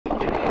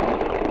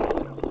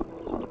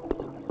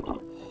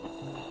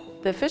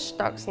The fish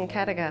stocks in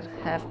Kattegat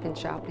have been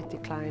sharply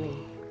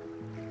declining.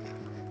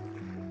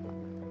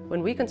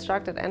 When we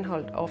constructed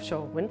Anholt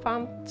Offshore Wind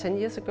Farm 10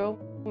 years ago,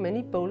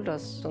 many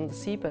boulders on the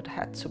seabed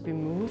had to be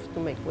moved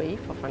to make way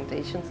for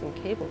foundations and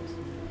cables.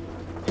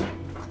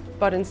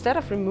 But instead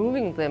of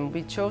removing them,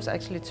 we chose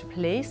actually to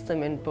place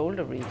them in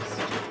boulder reefs.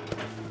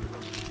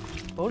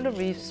 Boulder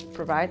reefs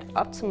provide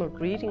optimal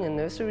breeding and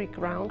nursery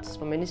grounds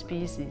for many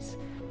species.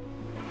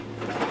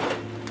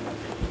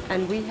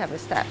 And we have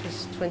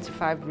established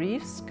 25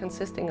 reefs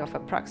consisting of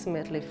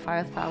approximately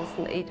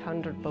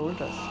 5,800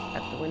 boulders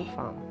at the wind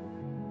farm.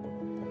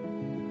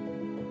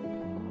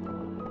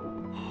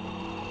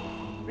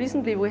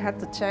 Recently we had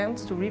the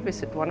chance to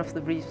revisit one of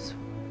the reefs.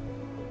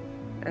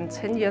 And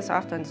 10 years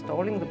after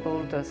installing the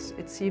boulders,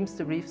 it seems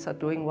the reefs are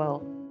doing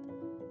well.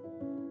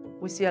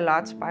 We see a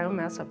large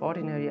biomass of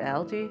ordinary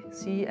algae,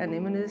 sea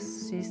anemones,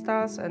 sea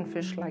stars and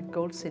fish like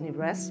gold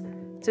cinerace,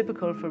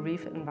 typical for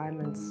reef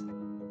environments.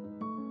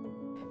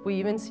 We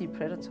even see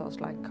predators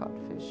like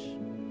codfish.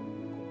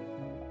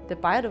 The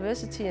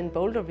biodiversity in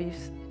boulder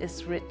reefs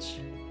is rich.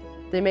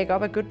 They make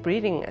up a good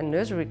breeding and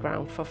nursery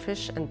ground for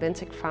fish and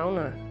benthic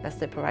fauna as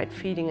they provide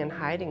feeding and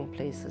hiding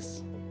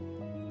places.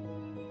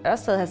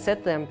 Ørsted has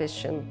set the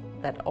ambition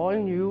that all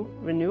new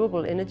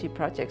renewable energy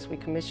projects we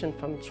commission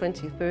from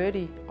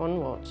 2030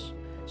 onwards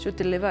should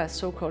deliver a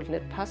so-called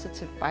net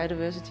positive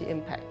biodiversity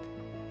impact,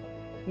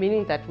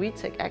 meaning that we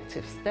take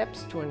active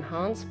steps to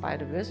enhance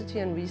biodiversity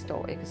and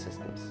restore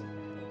ecosystems.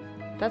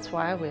 That's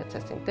why we are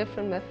testing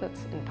different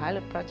methods in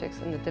pilot projects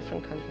in the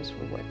different countries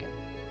we work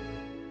in.